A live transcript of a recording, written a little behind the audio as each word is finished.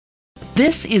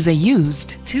This is a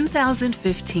used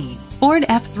 2015 Ford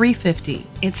F-350.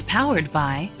 It's powered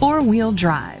by four-wheel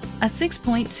drive, a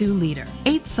 6.2-liter,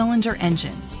 8-cylinder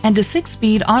engine, and a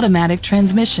 6-speed automatic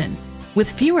transmission. With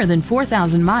fewer than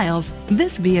 4,000 miles,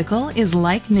 this vehicle is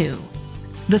like new.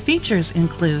 The features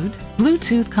include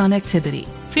Bluetooth connectivity,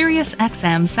 Sirius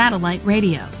XM satellite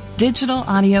radio, digital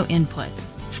audio input,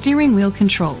 steering wheel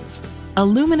controls,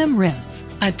 aluminum rims,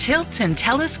 a tilt and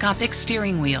telescopic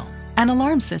steering wheel, an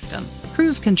alarm system,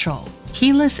 cruise control,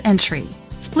 keyless entry,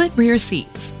 split rear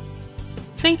seats.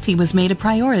 Safety was made a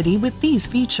priority with these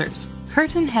features: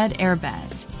 curtain head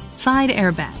airbags, side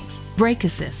airbags, brake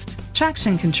assist,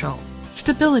 traction control,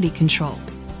 stability control,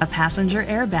 a passenger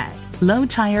airbag, low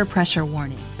tire pressure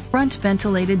warning, front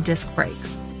ventilated disc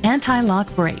brakes,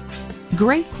 anti-lock brakes.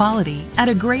 Great quality at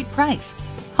a great price.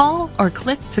 Call or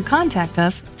click to contact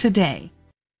us today.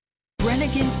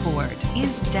 Brenengen Ford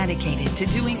is dedicated to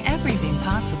doing everything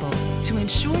possible to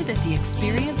ensure that the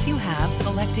experience you have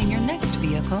selecting your next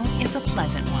vehicle is a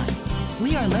pleasant one.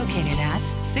 We are located at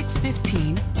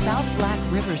 615 South Black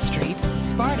River Street,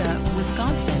 Sparta,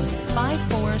 Wisconsin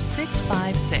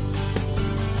 54656.